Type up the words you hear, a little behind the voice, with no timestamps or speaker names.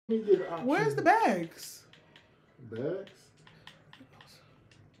Let me get an option. Where's the bags? Bags?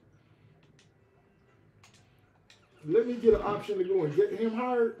 Let me get an option to go and get him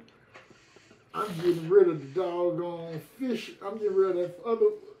hired. I'm getting rid of the doggone fish. I'm getting rid of that other.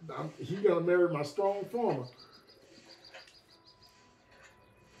 He gonna marry my strong farmer.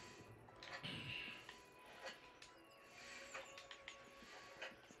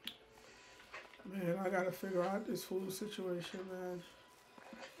 Man, I gotta figure out this food situation, man.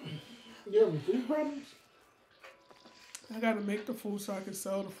 You having food problems? I gotta make the food so I can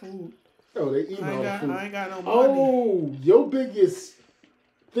sell the food. Oh, they eat all the food. I ain't got no money. Oh, your biggest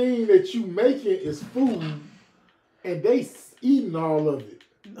thing that you making is food, and they eating all of it.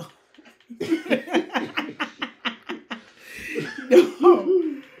 No.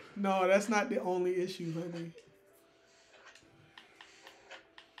 No, that's not the only issue, honey.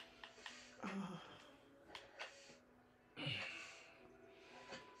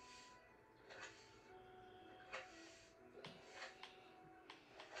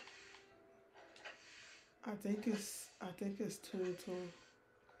 I think it's two to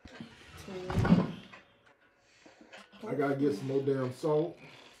one. I gotta get some more damn salt.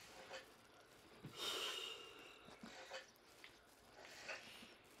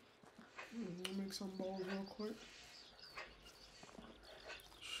 Let me make some bowls real quick.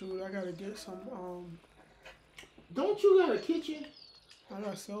 Shoot, I gotta get some. Don't you got a kitchen? I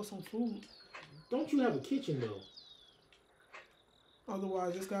gotta sell some food. Don't you have a kitchen though?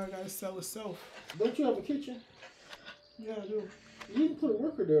 Otherwise, this guy gotta sell itself. Don't you have a kitchen? Yeah, I do. You can put a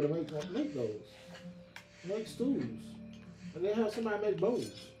worker there to make those. Make stews. And then have somebody make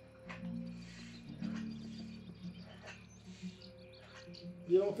bowls.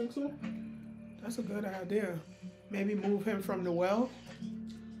 You don't think so? That's a good idea. Maybe move him from the well?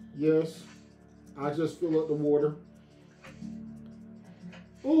 Yes. I just fill up the water.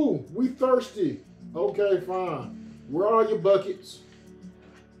 Ooh, we thirsty. Okay, fine. Where are your buckets?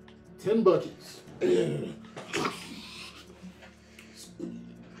 10 buckets.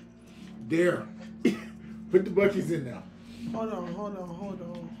 There. Put the buckets in now. Hold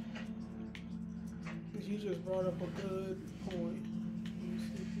on. Because you just brought up a good point. Let me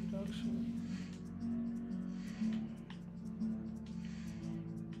see production.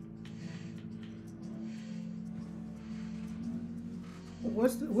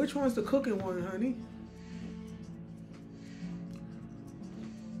 Which one's the cooking one, honey?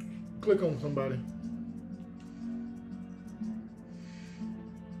 Click on somebody.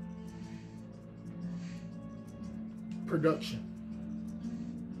 Production.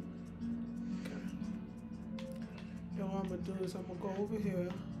 Okay. Yo, what I'm gonna do is I'm gonna go over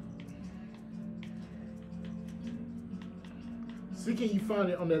here. See, can you find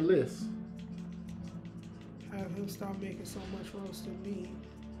it on that list? Have him stop making so much roasted meat.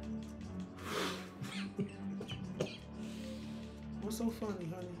 What's so funny,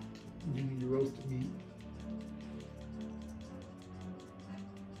 honey? You need roasted meat.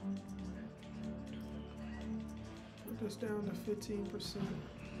 Put this down to 15%.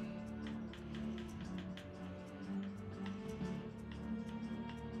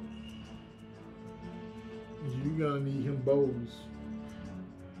 You're gonna need him bowls.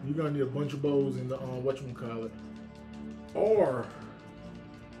 You're gonna need a bunch of bowls in the whatchamacallit. Or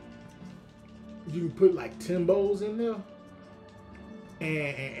you can put like 10 bowls in there.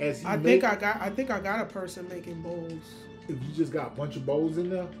 And as I think I got a person making bowls. If you just got a bunch of bowls in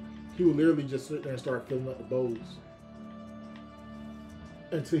there, he will literally just sit there and start filling up the bowls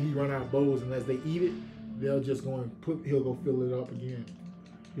until he run out of bowls. And as they eat it, they'll just go and he'll go fill it up again.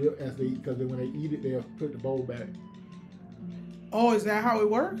 Because when they eat it, they'll put the bowl back. Oh, is that how it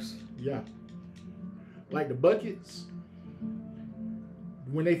works? Yeah. Like the buckets,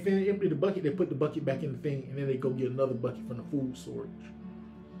 when they finish empty the bucket, they put the bucket back in the thing, and then they go get another bucket from the food storage.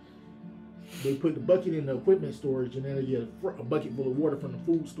 They put the bucket in the equipment storage, and then they get a bucket full of water from the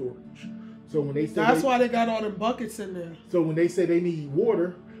food storage. So when they say why they got all the buckets in there. So when they say they need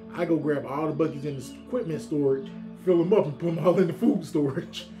water, I go grab all the buckets in the equipment storage, fill them up, and put them all in the food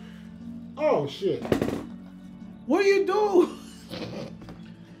storage. Oh shit! What do you do?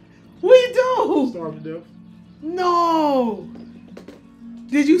 What do you do? Starve to death. No.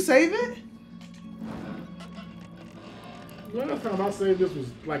 Did you save it? The last time I saved this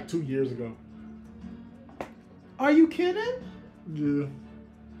was like 2 years ago. Are you kidding? Yeah.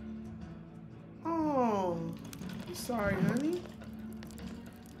 Oh, sorry, honey.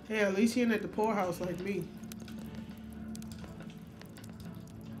 Hey, at least you ain't at the poorhouse like me.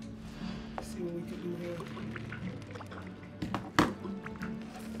 Let's see what we can do here.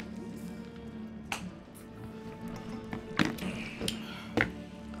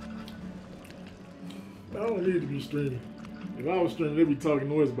 don't need to be streaming. If I was streaming, they'd be talking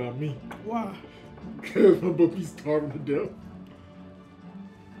noise about me. Why? Because I'm about to be starving to death.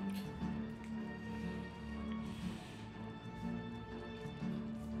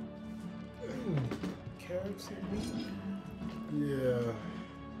 Carrots and meat. Yeah.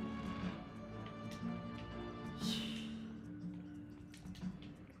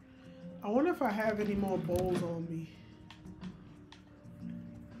 I wonder if I have any more bowls on me.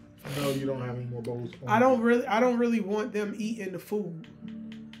 No, you don't have any more bowls. I don't really want them eating the food.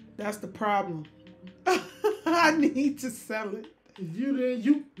 That's the problem. I need to sell it.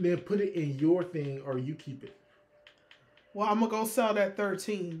 You then put it in your thing or you keep it. Well, I'm gonna go sell that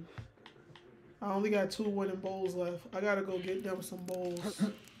 13. I only got 2 wooden bowls left. I gotta go get them some bowls.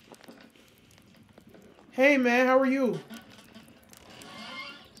 Hey man, how are you?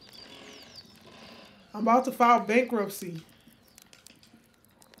 I'm about to file bankruptcy.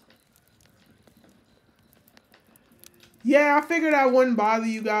 Yeah, I figured I wouldn't bother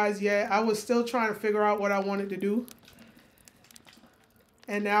you guys yet. I was still trying to figure out what I wanted to do.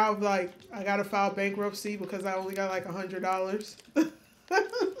 And now I'm like, I gotta file bankruptcy because I only got like $100.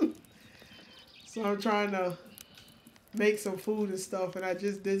 So I'm trying to make some food and stuff, and I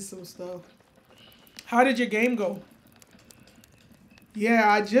just did some stuff. How did your game go?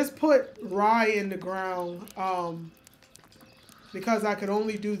 Yeah, I just put rye in the ground because I could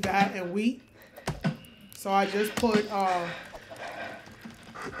only do that and wheat. So I just put I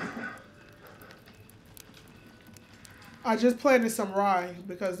just planted some rye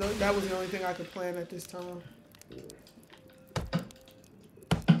because that was the only thing I could plant at this time.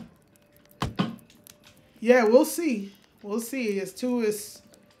 Yeah, we'll see. We'll see. It's too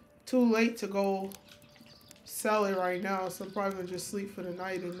late to go sell it right now, so I'm probably gonna just sleep for the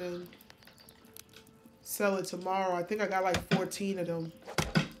night and then sell it tomorrow. I think I got like 14 of them.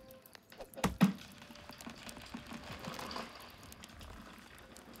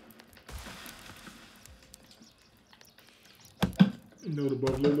 You know the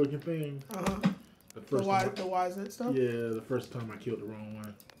buffalo looking thing? Uh-huh. The wise stuff? Yeah, the first time I killed the wrong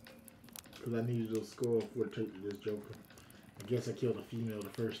one. Because I needed those skulls for the take to this Joker. I guess I killed a female the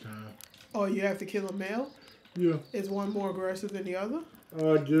first time. Oh, you have to kill a male? Yeah. Is one more aggressive than the other?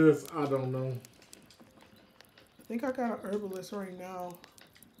 I guess. I don't know. I think I got an herbalist right now.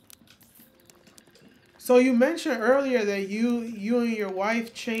 So you mentioned earlier that you and your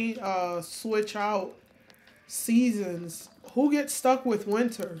wife switch out seasons. Who gets stuck with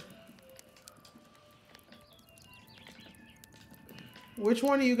winter? Which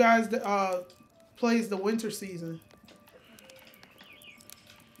one of you guys plays the winter season?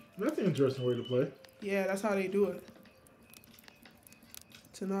 That's an interesting way to play. Yeah, that's how they do it.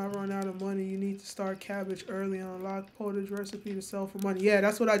 To not run out of money, you need to start cabbage early and unlock pottage recipe to sell for money. Yeah,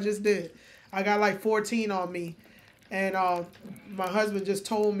 that's what I just did. I got like 14 on me. And my husband just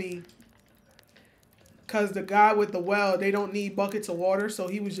told me, because the guy with the well, they don't need buckets of water, so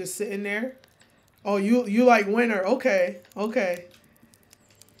he was just sitting there. Oh, you like winter. Okay, okay.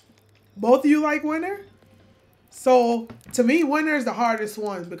 Both of you like winter? So, to me, winter is the hardest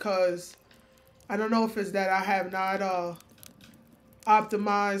one because I don't know if it's that I have not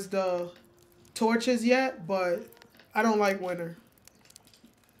optimized the torches yet, but I don't like winter.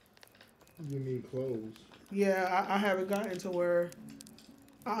 You need clothes. Yeah, I haven't gotten to where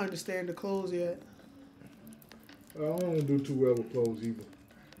I understand the clothes yet. I don't do too well with clothes either.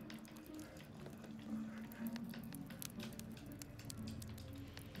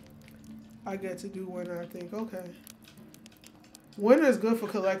 I get to do winter, I think. Okay. Winter is good for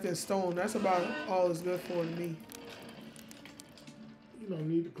collecting stone. That's about all it's good for to me. You don't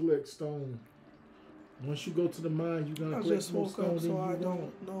need to collect stone. Once you go to the mine, you're going to collect just more woke stone up, than so you I want.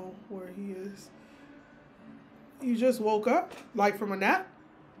 don't know where he is. You just woke up? Like from a nap?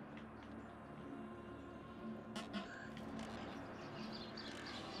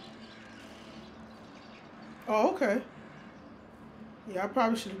 Oh, okay. Yeah, I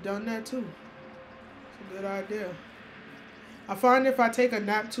probably should have done that too. It's a good idea. I find if I take a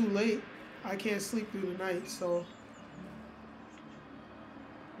nap too late, I can't sleep through the night, so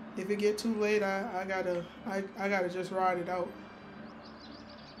if it get too late, I gotta just ride it out.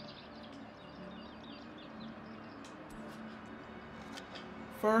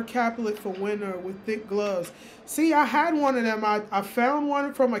 Fur caplet for winter with thick gloves. See, I had one of them. I found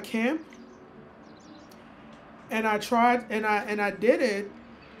one from a camp, and I tried, and I did it.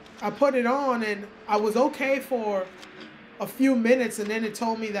 I put it on, and I was okay for a few minutes, and then it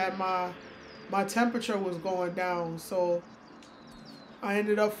told me that my temperature was going down. So I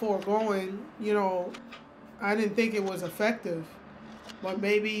ended up foregoing. You know, I didn't think it was effective, but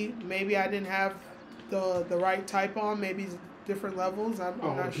maybe I didn't have the right type on. Maybe different levels. I'm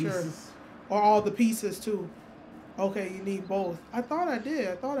not sure. Or all the pieces too. Okay, you need both. I thought I did.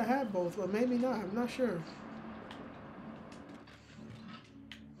 I thought I had both, but maybe not. I'm not sure.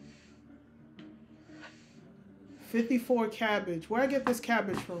 $54 cabbage. Where I get this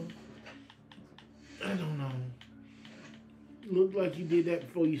cabbage from? I don't know. Looked like you did that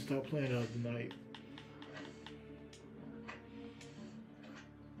before you stopped playing the other night.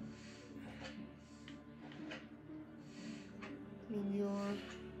 In your...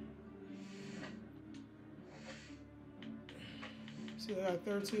 See, I got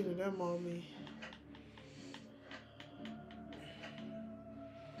 13 of them on me.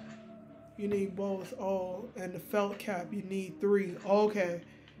 You need both. Oh, and the felt cap, you need 3. Okay.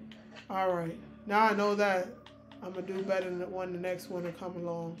 All right. Now I know that I'm going to do better than when the next one will come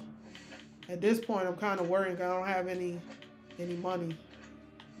along. At this point, I'm kind of worried. I don't have any money.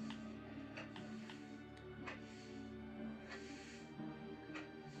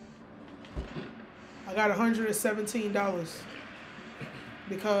 I got $117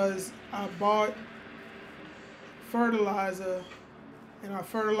 because I bought fertilizer and I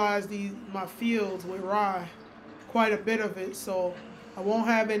fertilized my fields with rye, quite a bit of it, so I won't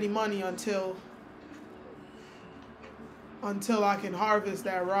have any money until I can harvest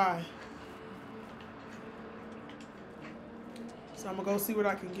that rye. So I'm gonna go see what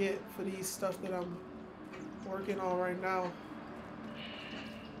I can get for these stuff that I'm working on right now.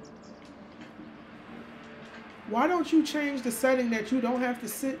 Why don't you change the setting that you don't have to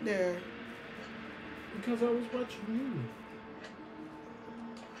sit there? Because I was watching you.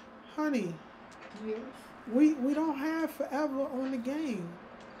 Honey, Yes. we don't have forever on the game.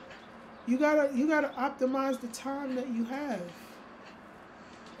 You gotta optimize the time that you have.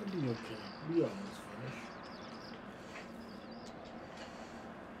 I'll be okay. We almost finished.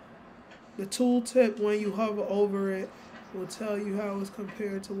 The tooltip, when you hover over it, will tell you how it's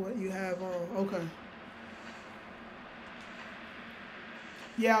compared to what you have on. Okay.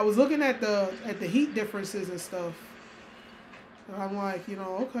 Yeah, I was looking at the heat differences and stuff. And I'm like,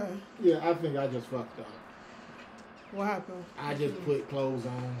 okay. Yeah, I think I just fucked up. What happened? I just put clothes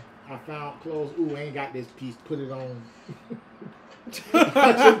on. I found clothes. Ooh, I ain't got this piece. Put it on.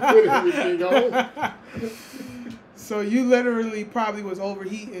 I just put everything on. So you literally probably was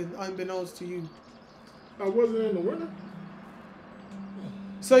overheating unbeknownst to you. I wasn't in the winter.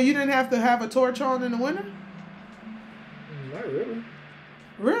 So you didn't have to have a torch on in the winter? Not really.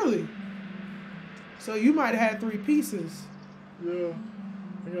 Really? So you might have had 3 pieces. Yeah.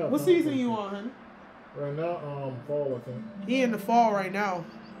 What season you on, honey? Right now, fall, I think. He in the fall right now.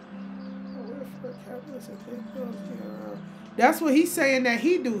 That's what he's saying that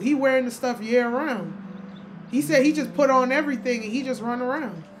he do. He wearing the stuff year round. He said he just put on everything and he just run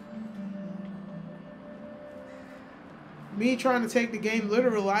around. Me trying to take the game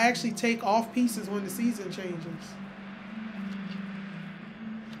literal, I actually take off pieces when the season changes.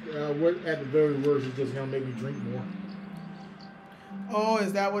 What at the very worst is just gonna make me drink more. Oh,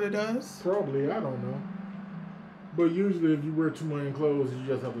 is that what it does? Probably, I don't know. But usually, if you wear too many clothes, you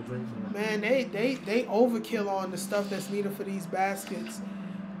just have to drink more. Man, they overkill on the stuff that's needed for these baskets.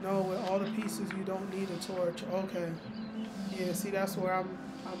 No, with all the pieces, you don't need a torch. Okay. Yeah, see, that's where I'm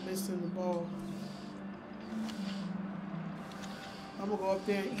missing the ball. I'm gonna go up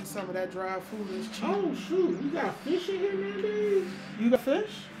there and eat some of that dry food. It's cheap. Oh shoot, you got fish in here nowadays? You got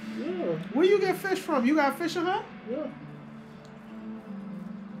fish? Yeah. Where you get fish from? You got fish in her? Yeah.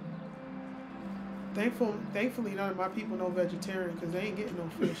 Thankfully, none of my people know vegetarian because they ain't getting no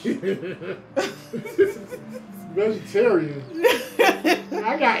fish. Vegetarian.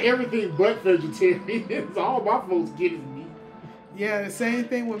 I got everything but vegetarian. All my folks get is meat. Yeah, the same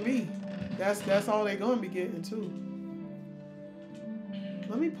thing with me. That's all they gonna be getting too.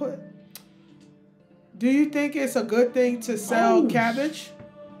 Let me put. Do you think it's a good thing to sell cabbage?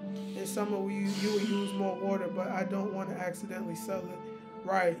 In summer, you would use more water, but I don't want to accidentally sell it.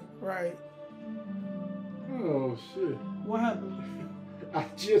 Right. Oh shit! What happened? I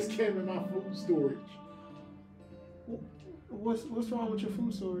just came in my food storage. What's wrong with your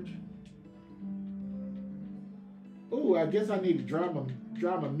food storage? Oh, I guess I need to dry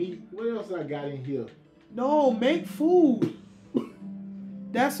my meat. What else I got in here? No, make food.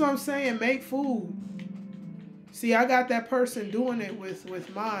 That's what I'm saying. Make food. See, I got that person doing it with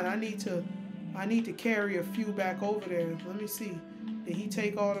mine. I need to carry a few back over there. Let me see. Did he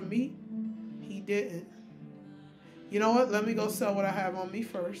take all the meat? He didn't. You know what? Let me go sell what I have on me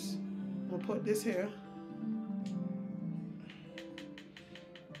first. I'm gonna put this here.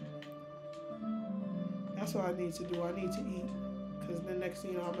 That's what I need to do. I need to eat. Because the next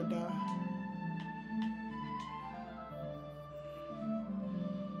thing you know, I'm gonna die.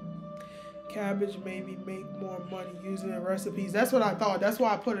 Cabbage maybe make more money using it in recipes. That's what I thought. That's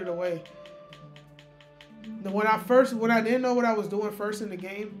why I put it away. When I didn't know what I was doing first in the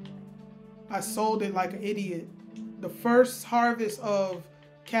game, I sold it like an idiot. The first harvest of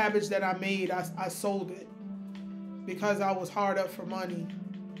cabbage that I made, I sold it because I was hard up for money.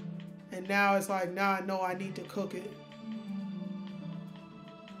 And now it's like, now I know I need to cook it.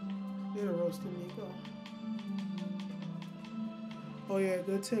 Get a roasted meat go. Oh yeah,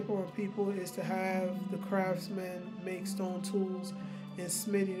 good tip on people is to have the craftsmen make stone tools and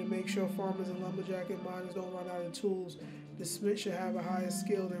smithy to make sure farmers and lumberjack and miners don't run out of tools. The smith should have a higher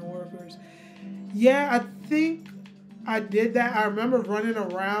skill than workers. Yeah, I think I did that. I remember running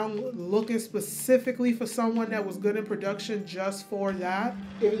around looking specifically for someone that was good in production just for that.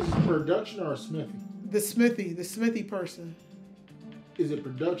 Is it production or smithy? The smithy person. Is it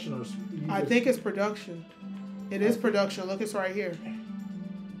production or smithy? I think it's production. It is production. Look, it's right here.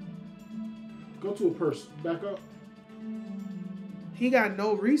 Go to a person. Back up. He got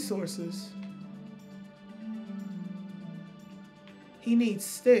no resources. He needs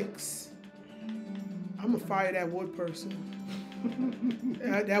sticks. I'm gonna fire that wood person.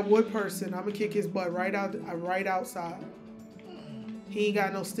 that wood person, I'm gonna kick his butt right outside. He ain't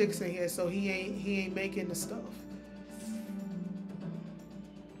got no sticks in here, so he ain't making the stuff.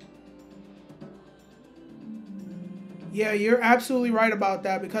 Yeah, you're absolutely right about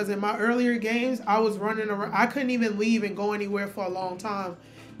that, because in my earlier games, I was running around. I couldn't even leave and go anywhere for a long time.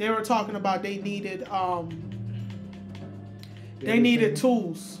 They were talking about they needed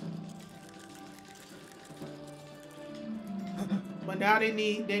tools. But now they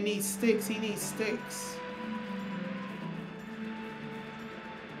need sticks. He needs sticks.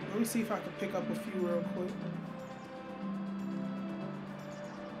 Let me see if I can pick up a few real quick.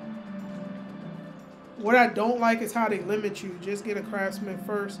 What I don't like is how they limit you. Just get a craftsman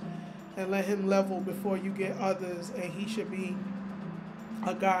first and let him level before you get others, and he should be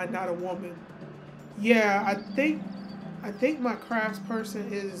a guy, not a woman. Yeah, I think my crafts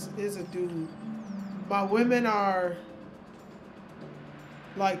person is a dude. My women are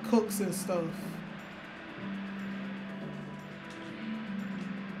like cooks and stuff.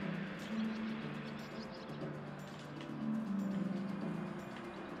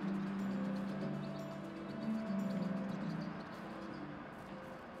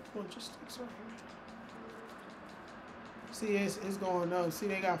 Bunch of sticks right here. See, it's going up. See,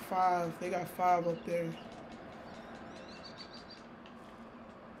 they got 5. They got 5 up there.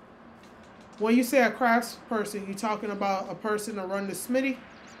 When you say a crafts person, you talking about a person to run the smithy?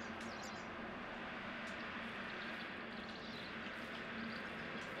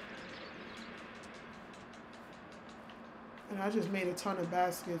 And I just made a ton of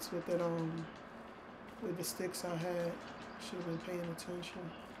baskets with it with the sticks I had. Should have been paying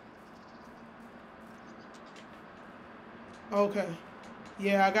attention. Okay.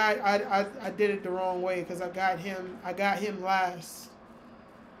 Yeah, I did it the wrong way because I got him last.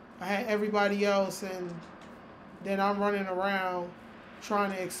 I had everybody else, and then I'm running around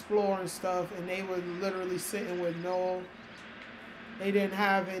trying to explore and stuff, and they were literally sitting with they didn't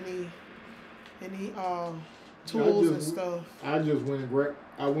have any tools and stuff. I just went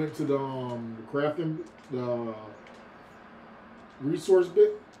to the crafting, the resource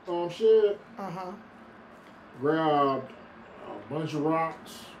bit shed. Grabbed a bunch of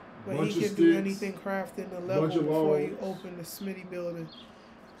rocks, but bunch he of can sticks, do anything crafting the level before you open the smithy building.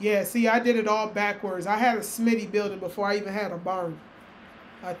 Yeah, see, I did it all backwards. I had a smithy building before I even had a barn,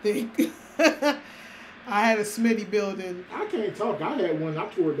 I think. I had a smithy building. I can't talk. I had one. I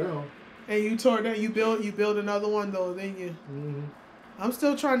tore it down. And you tore it down. You built another one though, didn't you? Mm-hmm. I'm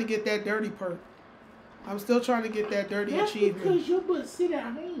still trying to get that dirty perk. I'm still trying to get that dirty achievement. Because your butt sit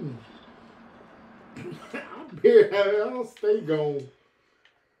at home. I'll stay gone.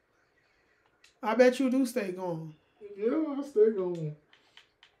 I bet you do stay gone. Yeah, I'll stay gone.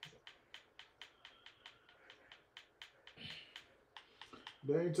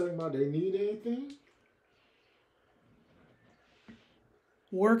 They ain't talking about they need anything.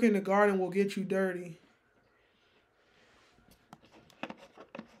 Work in the garden will get you dirty.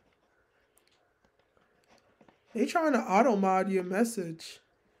 They trying to auto mod your message.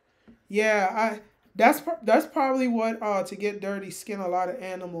 Yeah, that's probably what to get dirty, skin a lot of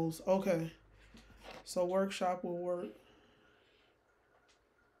animals. Okay, so workshop will work.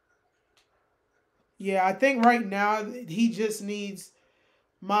 Yeah, I think right now he just needs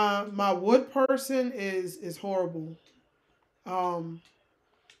my wood person is horrible. I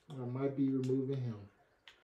might be removing him.